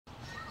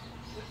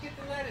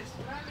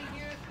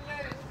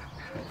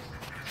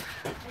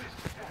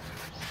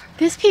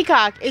This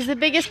peacock is the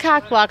biggest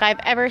cock block I've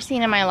ever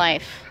seen in my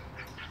life.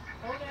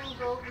 Hold on,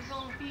 bro. We're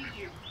going to feed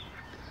you.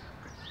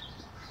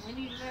 We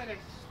need lettuce.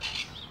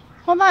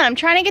 Hold on, I'm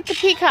trying to get the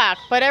peacock,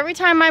 but every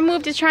time I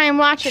move to try and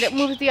watch it, it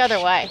moves the other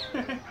way.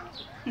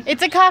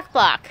 It's a cock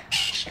block.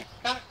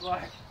 Cock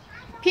block.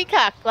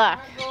 Peacock block.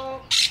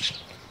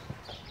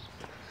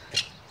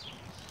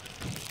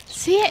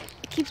 See it?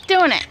 It keeps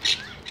doing it.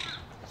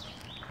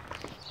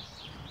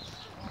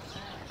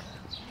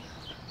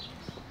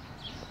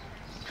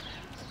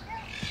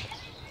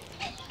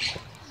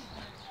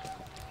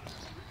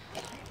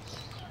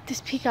 This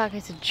peacock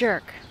is a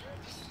jerk.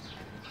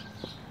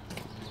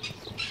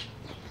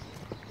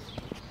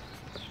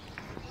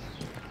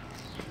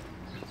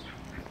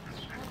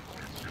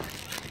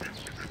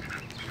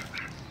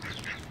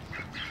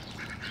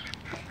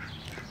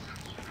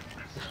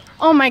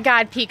 Oh my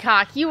God,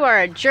 Peacock, you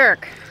are a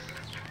jerk.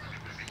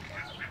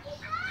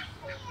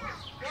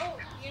 Go,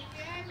 get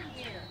out of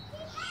here.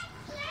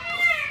 Go.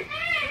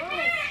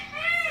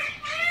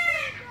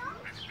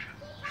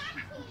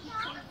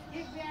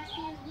 Get back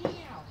here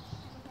now.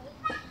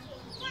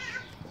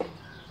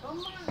 Come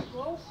on,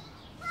 go.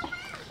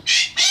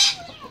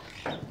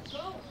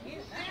 Go,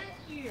 get back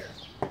here.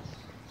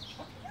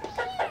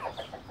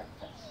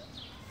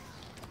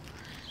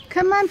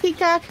 Come on,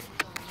 Peacock.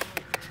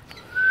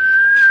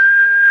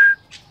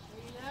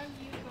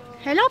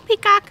 Hello,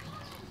 Peacock.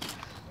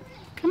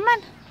 Come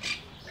on.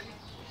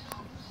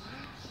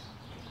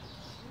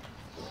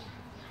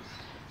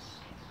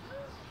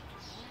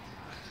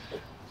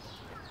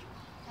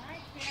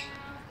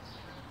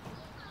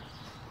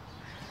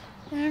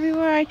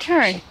 Everywhere I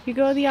turn, you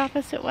go the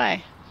opposite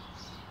way.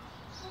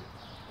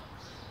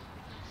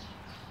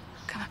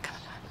 Come on, come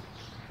on, come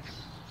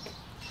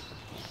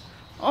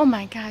on. Oh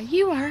my God,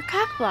 you are a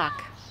cock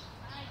block.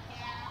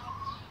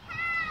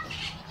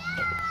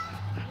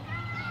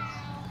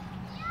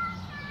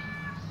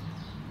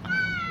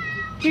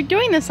 You're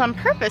doing this on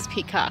purpose,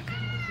 Peacock.